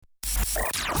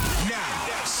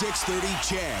630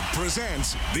 CHED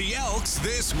presents the Elks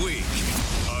This Week.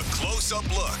 A close-up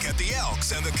look at the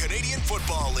Elks and the Canadian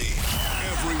Football League.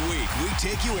 Every week, we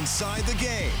take you inside the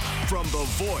game. From the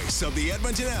voice of the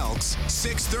Edmonton Elks,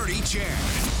 630 CHED.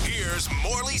 Here's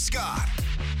Morley Scott.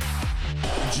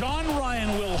 John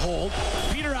Ryan will hold.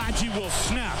 Peter Agyei will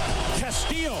snap.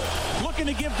 Castillo looking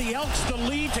to give the Elks the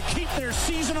lead to keep their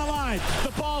season alive.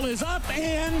 The ball is up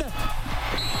and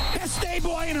Este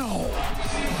Bueno.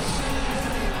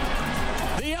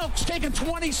 The Elks take a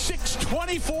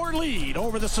 26-24 lead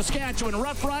over the Saskatchewan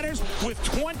Roughriders with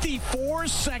 24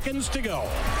 seconds to go.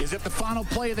 Is it the final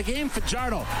play of the game?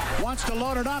 Fajardo wants to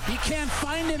load it up. He can't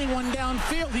find anyone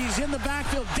downfield. He's in the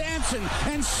backfield dancing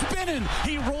and spinning.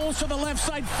 He rolls to the left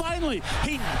side. Finally,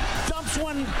 he dumps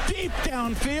one deep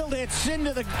downfield. It's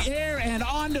into the air and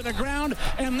onto the ground,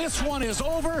 and this one is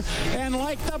over. And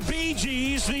like the Bee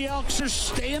Gees, the Elks are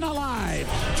staying alive.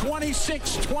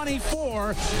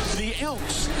 26-24, the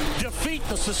Elks defeat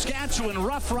the Saskatchewan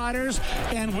Roughriders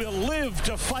and will live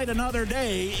to fight another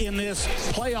day in this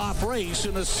playoff race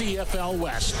in the CFL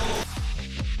West.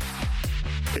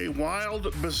 A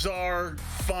wild, bizarre,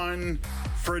 fun,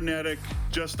 frenetic,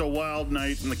 just a wild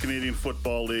night in the Canadian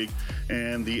Football League,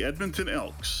 and the Edmonton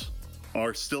Elks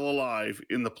are still alive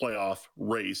in the playoff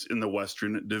race in the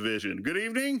Western Division. Good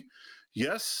evening.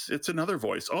 Yes, it's another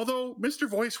voice, although Mr.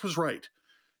 Voice was right.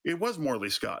 It was Morley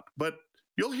Scott, but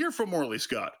you'll hear from Morley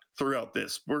Scott throughout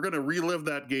this. We're going to relive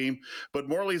that game, but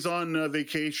Morley's on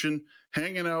vacation,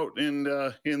 hanging out in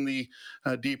the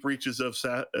deep reaches of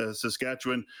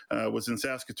Saskatchewan. Was in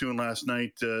Saskatoon last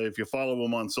night. If you follow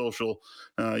him on social,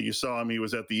 you saw him. He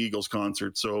was at the Eagles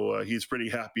concert, so he's pretty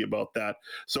happy about that.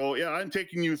 So yeah, I'm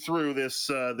taking you through this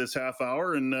half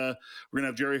hour, and we're going to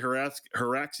have Jerry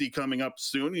Haraxi coming up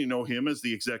soon. You know him as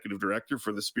the executive director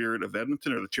for the Spirit of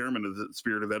Edmonton, or the chairman of the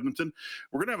Spirit of Edmonton.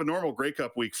 We're going to have a normal Grey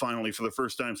Cup week finally for the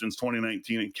first time since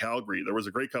 2019 in Calgary. There was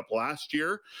a Grey Cup last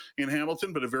year in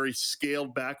Hamilton, but a very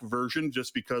scaled back version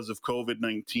just because of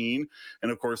COVID-19.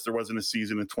 And of course, there wasn't a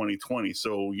season in 2020.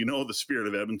 So, you know, the Spirit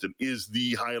of Edmonton is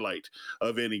the highlight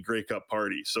of any Grey Cup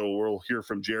party. So we'll hear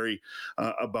from Jerry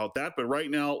about that. But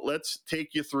right now, let's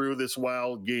take you through this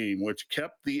wild game, which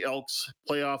kept the Elks'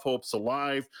 playoff hopes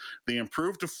alive. They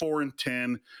improved to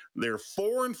 4-10. They're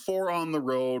 4-4 on the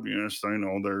road. Yes, I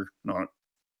know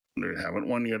they haven't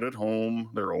won yet at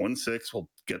home. They're 0-6. We'll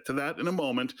get to that in a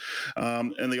moment.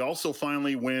 And they also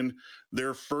finally win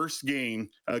their first game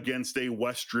against a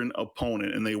Western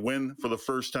opponent. And they win for the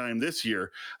first time this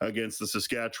year against the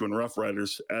Saskatchewan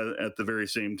Roughriders at the very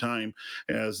same time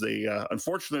as they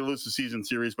unfortunately lose the season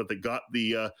series, but they got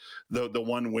the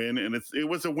one win. And it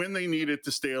was a win they needed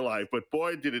to stay alive. But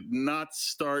boy, did it not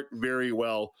start very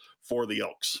well for the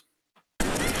Elks.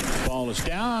 Ball is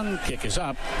down, kick is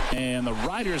up, and the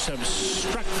Riders have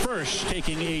struck first,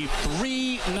 taking a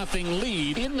 3-0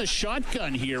 lead in the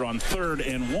shotgun here on 3rd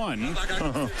and 1.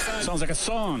 Sounds like a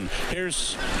song.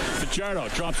 Here's Fajardo,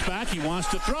 drops back, he wants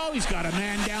to throw, he's got a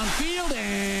man downfield,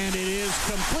 and it is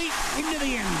complete into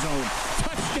the end zone.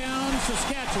 Touchdown,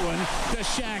 Saskatchewan to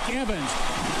Shaq Evans.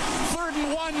 3rd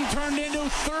and 1 turned into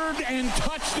 3rd and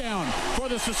touchdown for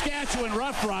the Saskatchewan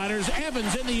Roughriders.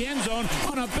 Evans in the end zone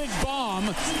on a big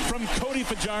bomb from Cody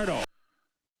Fajardo.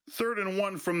 3rd and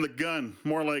 1 from the gun,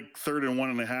 more like 3rd and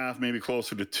 1.5, maybe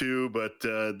closer to 2, but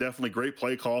definitely great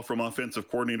play call from offensive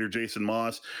coordinator Jason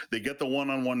Moss. They get the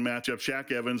one-on-one matchup.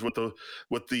 Shaq Evans with the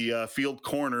field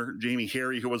corner, Jamie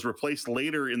Harry, who was replaced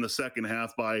later in the second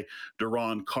half by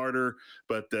Deron Carter,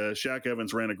 but Shaq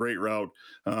Evans ran a great route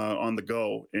on the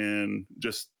go, and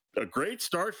just a great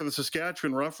start for the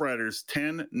Saskatchewan Roughriders.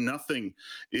 10-0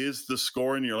 is the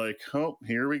score, and you're like, oh,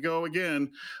 here we go again.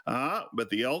 But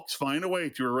the Elks find a way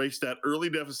to erase that early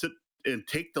deficit and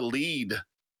take the lead.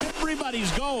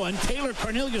 Everybody's going. Taylor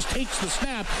Cornelius takes the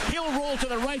snap. He'll roll to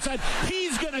the right side.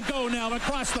 He's going to go now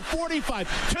across the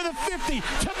 45, to the 50,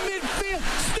 to midfield.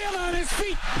 Still on his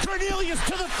feet. Cornelius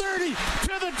to the 30,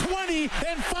 to the 20,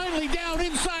 and finally down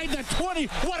inside the 20.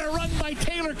 What a run by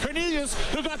Taylor Cornelius,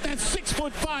 who got that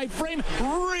 6'5" frame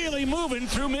really moving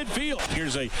through midfield.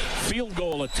 Here's a field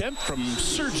goal attempt from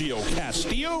Sergio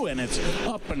Castillo, and it's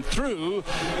up and through.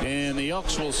 And the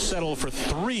Elks will settle for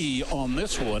 3 on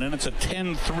this one, and it's a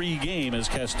 10-3 game as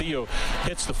Castillo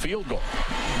hits the field goal.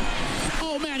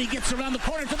 Oh, man, he gets around the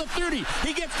corner to the 30.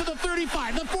 He gets to the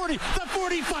 35, the 40, the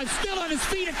 45, still on his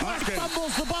feet.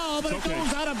 Fumbles the ball, but it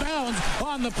goes out of bounds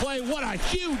on the play. What a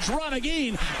huge run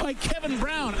again by Kevin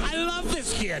Brown. I love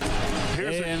this kid.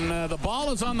 The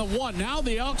ball is on the 1. Now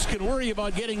the Elks can worry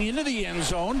about getting into the end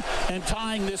zone and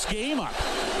tying this game up.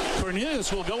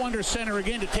 Cornelius will go under center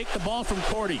again to take the ball from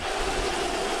Cordy.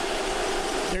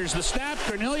 There's the snap.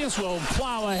 Cornelius will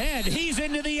plow ahead. He's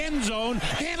into the end zone.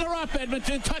 Handler up,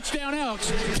 Edmonton. Touchdown,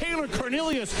 Elks. Taylor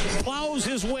Cornelius plows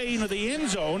his way into the end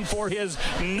zone for his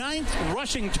 9th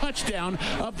rushing touchdown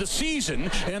of the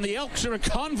season, and the Elks are a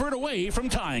convert away from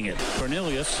tying it.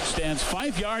 Cornelius stands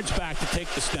 5 yards back to take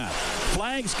the snap.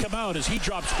 Flags come out as he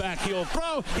drops back. He'll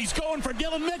throw. He's going for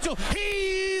Dylan Mitchell.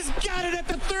 He's got it at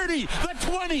the 30, the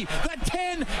 20, the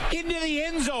 10, into the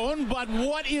end zone. But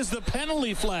what is the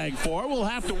penalty flag for? We'll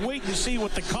have to wait and see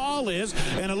what the call is.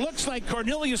 And it looks like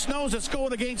Cornelius knows it's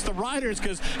going against the Riders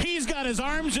because he's got his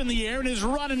arms in the air and is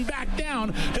running back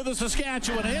down to the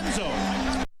Saskatchewan end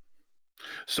zone.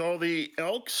 So the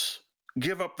Elks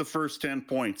give up the first 10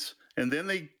 points, and then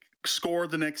they score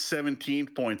the next 17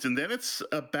 points. And then it's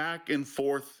a back and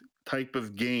forth type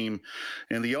of game.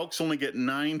 And the Elks only get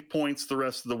 9 points the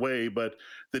rest of the way, but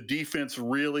the defense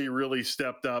really, really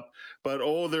stepped up. But,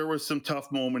 there were some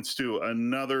tough moments too.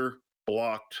 Another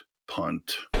blocked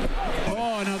punt.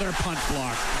 Oh, another punt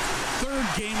block.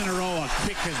 3rd game in a row, a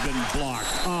kick has been blocked.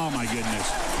 Oh, my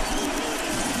goodness.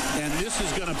 And this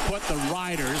is going to put the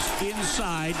Riders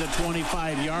inside the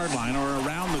 25-yard line or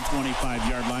around the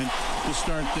 25-yard line to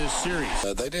start this series.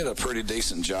 They did a pretty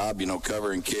decent job,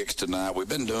 covering kicks tonight. We've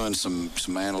been doing some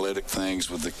analytic things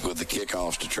with the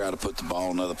kickoffs to try to put the ball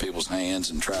in other people's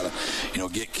hands and try to,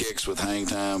 get kicks with hang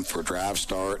time for drive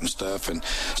start and stuff. And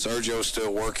Sergio's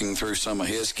still working through some of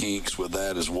his kinks with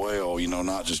that as well,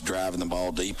 not just driving the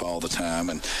ball deep all the time.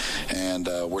 And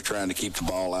we're trying to keep the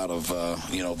ball out of,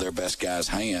 their best guys'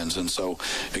 hands. And so,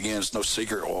 again, it's no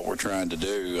secret what we're trying to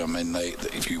do. I mean,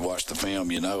 if you watch the film,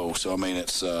 So, I mean,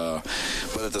 it's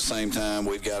but at the same time,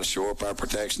 we've got to shore up our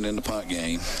protection in the punt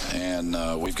game. And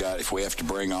we've got, if we have to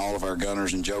bring all of our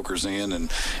gunners and jokers in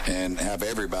and have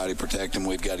everybody protect them,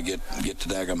 we've got to get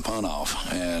the daggum punt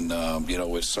off. And,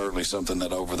 it's certainly something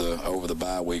that over the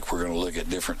bye week, we're going to look at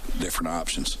different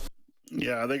options.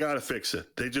 Yeah, they got to fix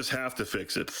it. They just have to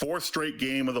fix it. 4th straight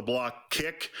game of the block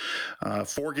kick.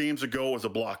 4 games ago was a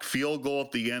block field goal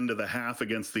at the end of the half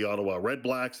against the Ottawa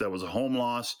Redblacks. That was a home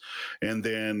loss. And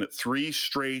then 3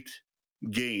 straight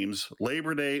games,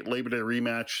 Labor Day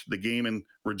rematch, the game in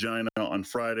Regina on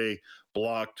Friday,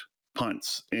 blocked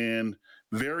punts. And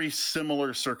very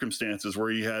similar circumstances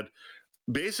where you had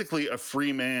basically a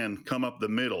free man come up the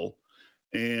middle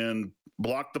and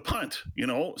block the punt,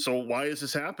 So why is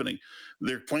this happening?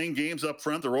 They're playing games up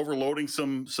front. They're overloading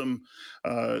some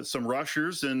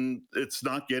rushers, and it's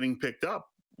not getting picked up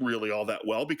really all that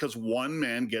well because one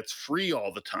man gets free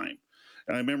all the time.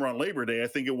 And I remember on Labor Day, I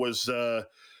think it was I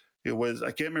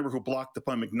can't remember who blocked the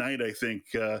punt. McKnight, I think.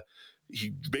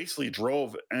 He basically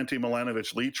drove Ante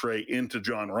Milanovic-Litre into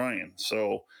John Ryan.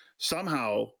 So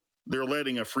somehow they're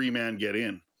letting a free man get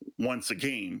in once a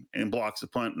game and blocks a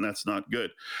punt, and that's not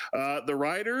good. The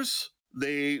Riders,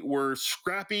 they were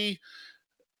scrappy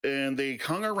and they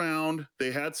hung around.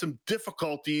 They had some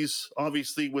difficulties,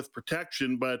 obviously, with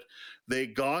protection, but they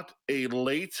got a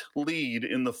late lead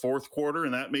in the 4th quarter,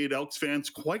 and that made Elks fans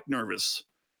quite nervous.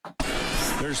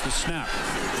 There's the snap.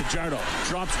 Fajardo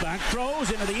drops back, throws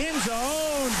into the end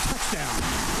zone. Touchdown.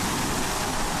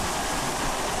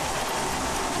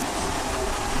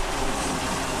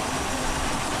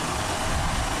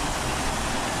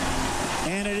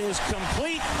 And it is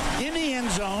complete in the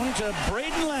end zone to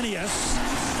Braden Lenius.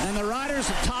 And the Riders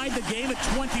have tied the game at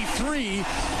 23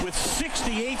 with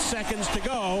 68 seconds to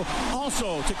go.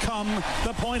 Also to come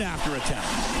the point after attempt.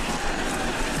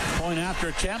 Point after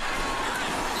attempt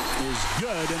is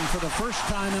good, and for the first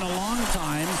time in a long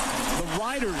time, the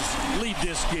Riders lead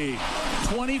this game.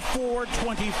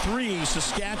 24-23,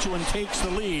 Saskatchewan takes the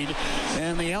lead,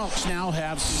 and the Elks now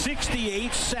have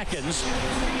 68 seconds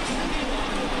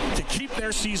to keep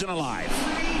their season alive.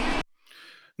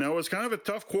 Now, it was kind of a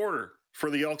tough quarter for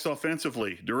the Elks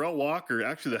offensively. Darrell Walker,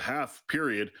 actually the half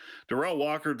period, Darrell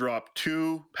Walker dropped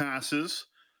 2 passes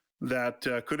that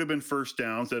could have been first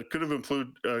downs, that could have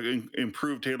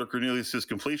improved Taylor Cornelius'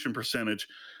 completion percentage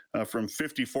from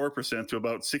 54% to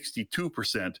about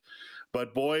 62%.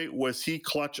 But boy, was he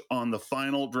clutch on the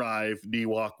final drive,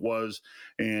 D-Walk was.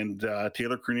 And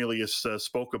Taylor Cornelius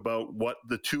spoke about what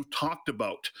the two talked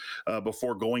about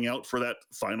before going out for that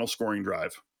final scoring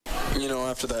drive.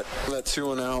 After that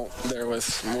 2 and out there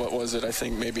with, what was it, I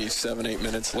think maybe 7-8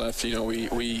 minutes left, we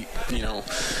me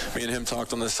and him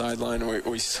talked on the sideline.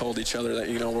 We told each other that,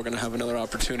 we're going to have another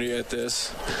opportunity at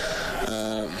this.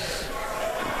 And,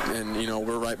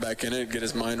 we're right back in it, get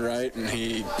his mind right. And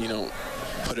he,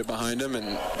 put it behind him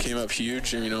and came up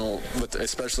huge. And,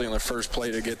 especially on the first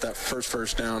play to get that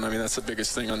first down. I mean, that's the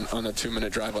biggest thing on a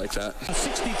 2-minute drive like that.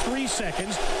 63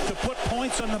 seconds to put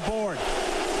points on the board.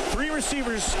 Three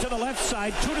receivers to the left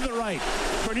side, two to the right.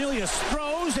 Cornelius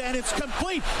throws, and it's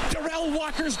complete. Darrell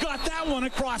Walker's got that one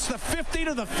across the 50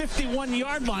 to the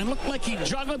 51-yard line. Looked like he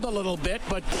juggled a little bit,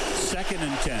 but 2nd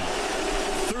and 10.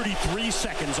 33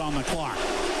 seconds on the clock.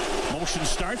 Motion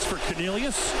starts for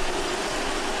Cornelius.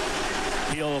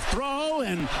 He'll throw,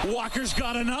 and Walker's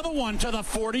got another one to the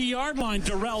 40-yard line.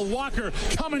 Darrell Walker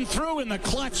coming through in the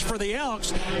clutch for the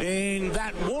Elks, and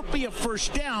that won't be a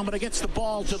first down, but it gets the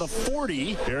ball to the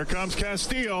 40. Here comes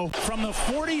Castillo. From the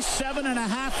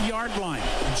 47.5-yard line,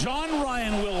 John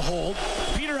Ryan will hold.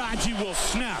 Peter Adji will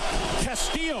snap.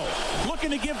 Castillo looking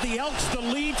to give the Elks the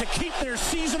lead to keep their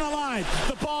season alive.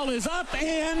 The ball is up,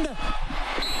 and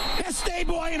Este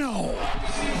Bueno.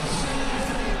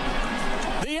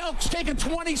 The Elks take a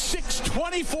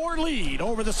 26-24 lead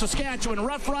over the Saskatchewan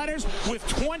Roughriders with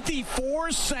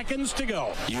 24 seconds to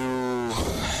go.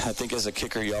 I think as a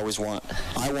kicker, I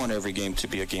want every game to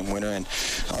be a game winner, and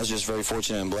I was just very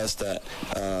fortunate and blessed that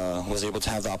was able to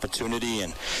have the opportunity,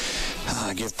 and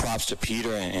give props to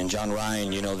Peter and John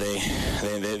Ryan. You know,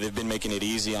 they've been making it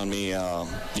easy on me,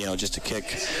 just to kick,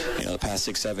 the past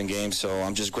 6-7 games. So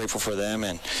I'm just grateful for them,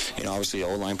 and, obviously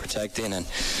O-line protecting, and,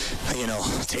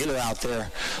 Taylor out there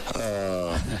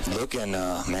looking,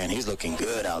 he's looking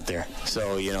good out there.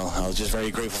 So, I was just very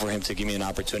grateful for him to give me an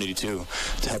opportunity to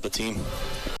help the team.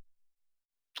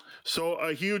 So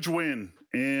a huge win.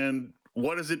 And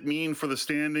what does it mean for the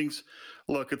standings?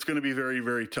 Look, it's going to be very,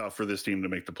 very tough for this team to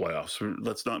make the playoffs.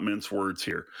 Let's not mince words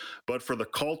here. But for the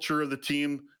culture of the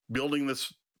team, building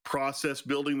this process,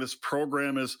 building this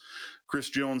program, as Chris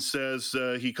Jones says,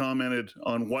 he commented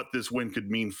on what this win could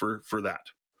mean for that.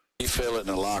 You feel it in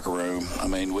the locker room. I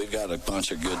mean, we've got a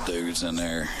bunch of good dudes in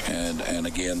there, and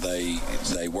again,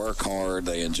 they work hard.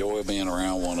 They enjoy being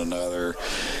around one another.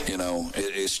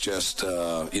 It's just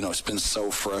it's been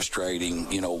so frustrating,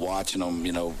 watching them,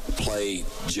 play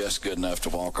just good enough to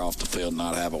walk off the field and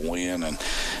not have a win.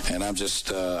 And I'm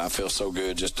just I feel so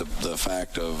good just the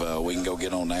fact of we can go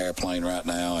get on the airplane right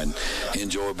now and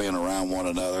enjoy being around one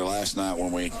another. Last night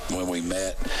when we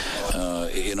met,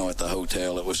 at the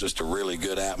hotel, it was just a really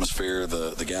good atmosphere.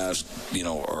 The guys,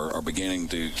 are beginning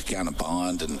to kind of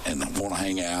bond and want to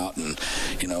hang out, and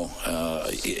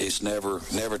it's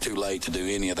never too late to do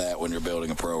any of that when you're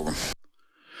building a program.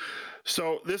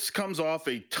 So this comes off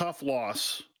a tough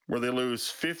loss where they lose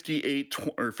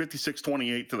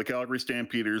 56-28 to the Calgary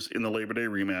Stampeders in the Labor Day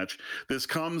rematch. This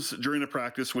comes during a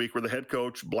practice week where the head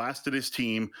coach blasted his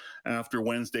team after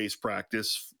Wednesday's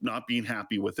practice, not being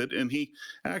happy with it. And he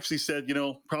actually said,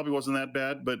 probably wasn't that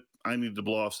bad, but I needed to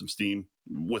blow off some steam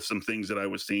with some things that I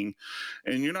was seeing.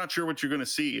 And you're not sure what you're going to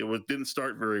see. It didn't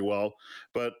start very well,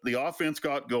 but the offense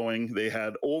got going. They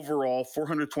had overall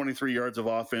 423 yards of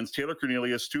offense. Taylor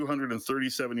Cornelius,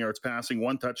 237 yards passing,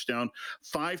 1 touchdown,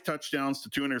 5 touchdowns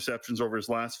to 2 interceptions over his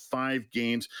last 5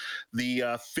 games.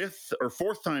 The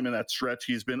fourth time in that stretch,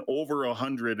 he's been over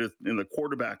 100 in the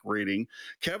quarterback rating.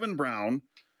 Kevin Brown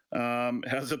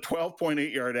has a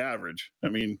 12.8-yard average. I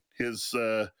mean, his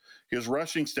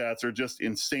rushing stats are just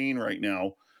insane right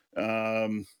now.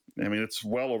 It's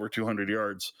well over 200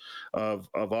 yards of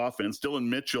offense. Dylan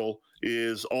Mitchell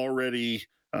is already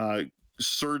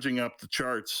surging up the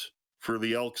charts for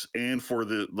the Elks and for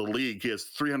the league. He has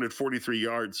 343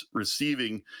 yards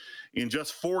receiving in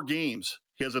just 4 games.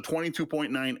 He has a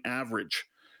 22.9 average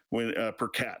per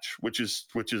catch, which is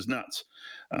nuts.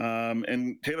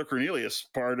 And Taylor Cornelius,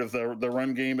 part of the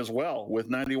run game as well, with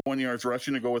 91 yards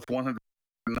rushing to go with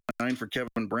 109 for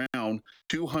Kevin Brown,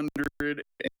 202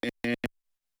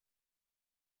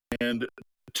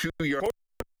 yards.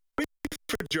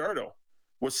 Fajardo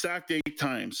was sacked 8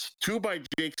 times, 2 by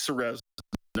Jake Cerezza.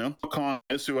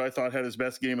 Connis, who I thought had his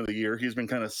best game of the year, he's been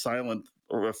kind of silent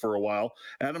for a while.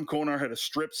 Adam Konar had a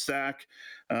strip sack.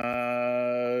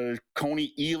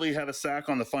 Coney Ely had a sack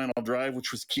on the final drive,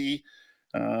 which was key.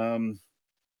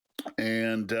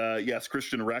 Yes,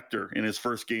 Christian Rector in his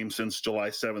first game since July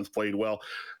 7th played well.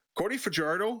 Cody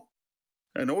Fajardo,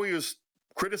 I know he was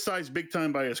criticized big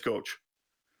time by his coach.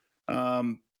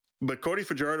 But Cody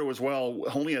Fajardo as well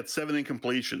only had 7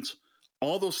 incompletions.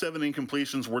 All those 7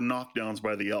 incompletions were knockdowns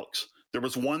by the Elks. There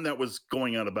was 1 that was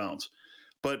going out of bounds.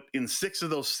 But in 6 of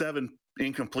those 7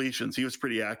 incompletions, he was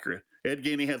pretty accurate. Ed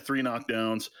Gainey had 3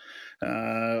 knockdowns.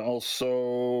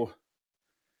 Also,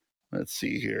 let's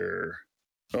see here.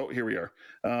 Oh, here we are.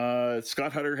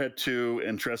 Scott Hutter had 2,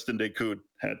 and Treston Decoud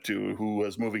had 2, who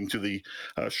was moving to the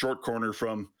short corner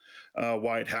from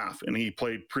wide half, and he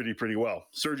played pretty well.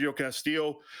 Sergio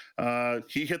Castillo,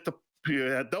 he had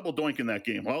double doink in that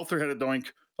game. Lowther had a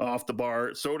doink. off the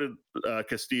bar. So did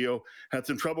Castillo. Had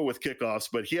some trouble with kickoffs,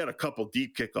 but he had a couple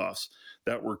deep kickoffs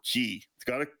that were key. He's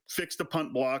got to fix the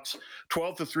punt blocks.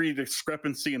 12-3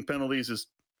 discrepancy in penalties is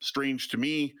strange to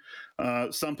me.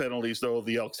 Some penalties, though,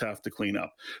 the Elks have to clean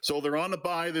up. So they're on the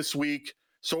bye this week.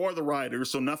 So are the Riders,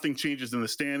 so nothing changes in the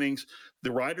standings.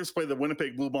 The Riders play the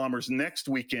Winnipeg Blue Bombers next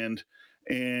weekend,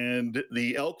 and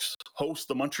the Elks host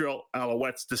the Montreal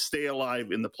Alouettes to stay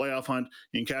alive in the playoff hunt.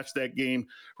 You can catch that game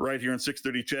right here on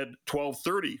 6:30 CHED,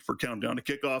 12:30 for countdown to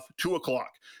kickoff. 2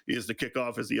 o'clock is the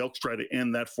kickoff as the Elks try to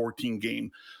end that 14-game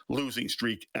losing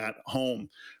streak at home.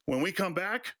 When we come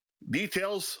back,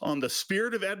 details on the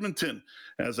Spirit of Edmonton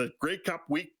as a Grey Cup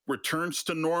week returns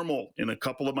to normal in a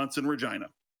couple of months in Regina.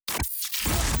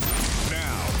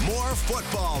 Now, more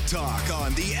football talk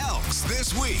on the Elks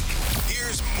this week.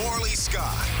 Here's Morley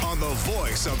Scott on the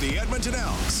voice of the Edmonton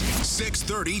Elks,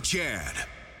 6:30 CHED.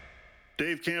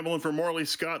 Dave Campbell in for Morley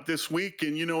Scott this week.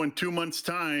 And, in 2 months'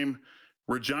 time,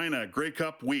 Regina, Grey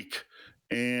Cup week.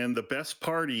 And the best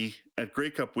party at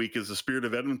Grey Cup week is the Spirit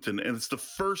of Edmonton. And it's the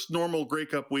first normal Grey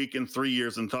Cup week in 3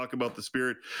 years. And talk about the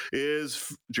Spirit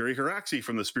is Jerry Haraxi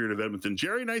from the Spirit of Edmonton.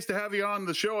 Jerry, nice to have you on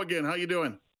the show again. How you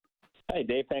doing? Hey,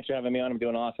 Dave. Thanks for having me on. I'm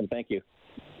doing awesome. Thank you.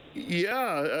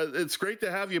 Yeah, it's great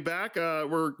to have you back.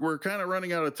 We're kind of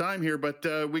running out of time here, but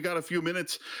we got a few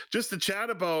minutes just to chat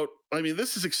about. I mean,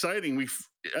 this is exciting.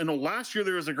 I know last year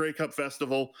there was a Grey Cup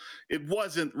festival. It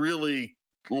wasn't really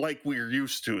like we're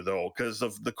used to, though, because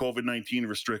of the COVID-19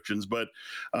 restrictions. But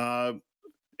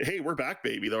hey, we're back,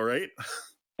 baby, though, right?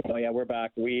 Oh yeah, we're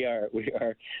back. We are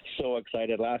so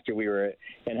excited. Last year we were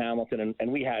in Hamilton,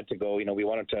 and we had to go. We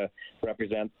wanted to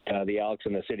represent the Elks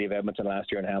in the city of Edmonton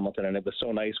last year in Hamilton, and it was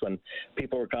so nice when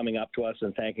people were coming up to us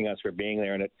and thanking us for being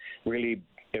there. And it really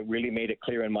made it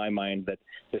clear in my mind that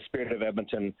the Spirit of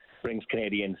Edmonton brings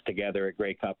Canadians together at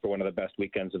Grey Cup for one of the best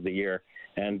weekends of the year.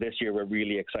 And this year we're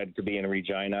really excited to be in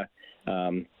Regina.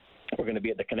 We're going to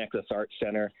be at the Connexus Arts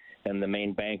Center and the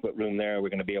main banquet room there. We're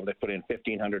going to be able to put in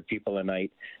 1,500 people a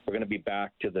night. We're going to be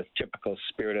back to the typical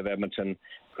Spirit of Edmonton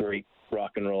great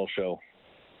rock and roll show.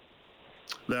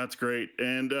 That's great.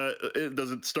 And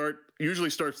usually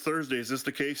starts Thursday. Is this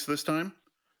the case this time?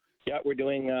 Yeah, we're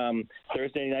doing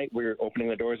Thursday night. We're opening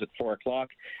the doors at 4 o'clock.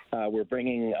 We're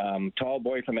bringing Tall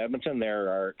Boy from Edmonton. They're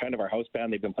our house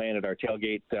band. They've been playing at our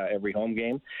tailgate every home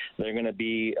game. They're going to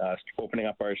be opening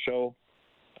up our show.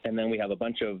 And then we have a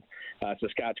bunch of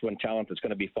Saskatchewan talent that's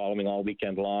going to be following all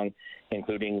weekend long,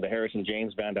 including the Harrison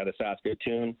James Band out of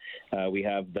Saskatoon. We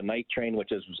have the Night Train,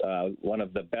 which is one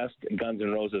of the best Guns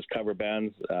N' Roses cover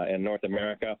bands in North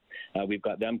America. We've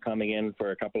got them coming in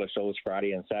for a couple of shows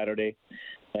Friday and Saturday.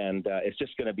 And it's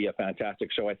just going to be a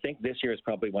fantastic show. I think this year is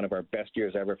probably one of our best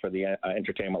years ever for the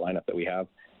entertainment lineup that we have.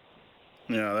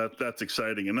 Yeah, that's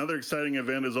exciting. Another exciting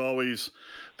event is always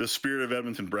the Spirit of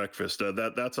Edmonton breakfast.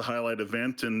 That's a highlight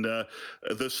event, and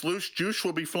the sluice juice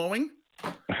will be flowing.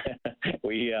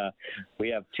 We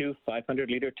have 2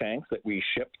 500-liter tanks that we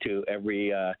ship to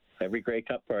every Grey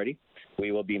Cup party.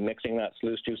 We will be mixing that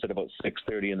sluice juice at about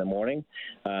 6:30 in the morning.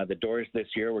 The doors this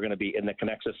year, we're going to be in the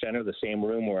Connexus Center, the same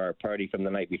room where our party from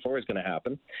the night before is going to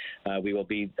happen. We will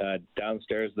be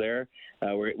downstairs there.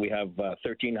 We have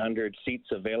 1,300 seats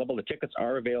available. The tickets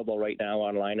are available right now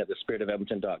online at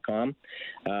thespiritofedmonton.com.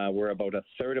 We're about a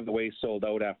third of the way sold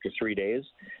out after 3 days.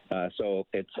 So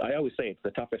I always say it's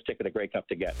the toughest ticket at Grey Cup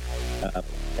to get.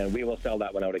 And we will sell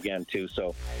that one out again, too.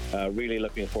 So really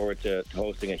looking forward to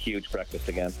hosting a huge breakfast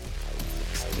again.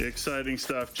 Exciting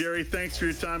stuff. Jerry, thanks for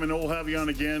your time, and we'll have you on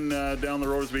again down the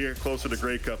road as we get closer to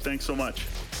Grey Cup. Thanks so much.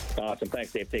 Awesome.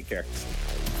 Thanks, Dave. Take care.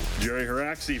 Jerry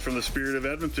Haraxi from the Spirit of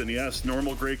Edmonton. Yes,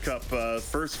 normal Grey Cup.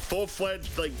 First full-fledged,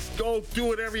 go do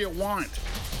whatever you want.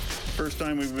 First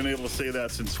time we've been able to say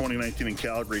that since 2019 in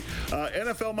Calgary.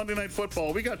 NFL Monday Night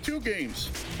Football. We got 2 games.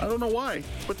 I don't know why,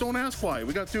 but don't ask why.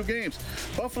 We got 2 games.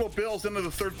 Buffalo Bills into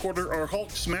the third quarter are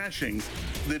Hulk smashing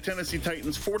the Tennessee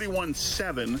Titans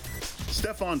 41-7.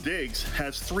 Stephon Diggs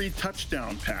has 3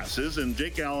 touchdown passes, and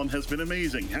Jake Allen has been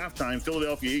amazing. Halftime,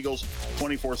 Philadelphia Eagles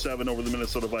 24-7 over the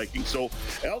Minnesota Vikings. So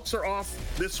Elks are off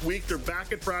this week. They're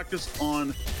back at practice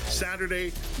on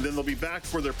Saturday. Then they'll be back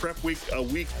for their prep week a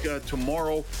week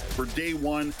tomorrow for day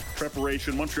 1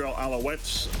 preparation. Montreal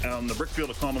Alouettes on the brick field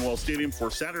of Commonwealth Stadium for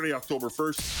Saturday, October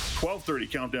 1st, 12:30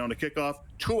 countdown to kickoff.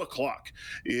 2 o'clock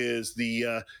is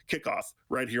the kickoff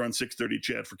right here on 6:30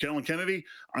 CHED. For Kellen Kennedy,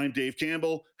 I'm Dave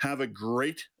Campbell. Have a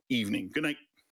great evening. Good night.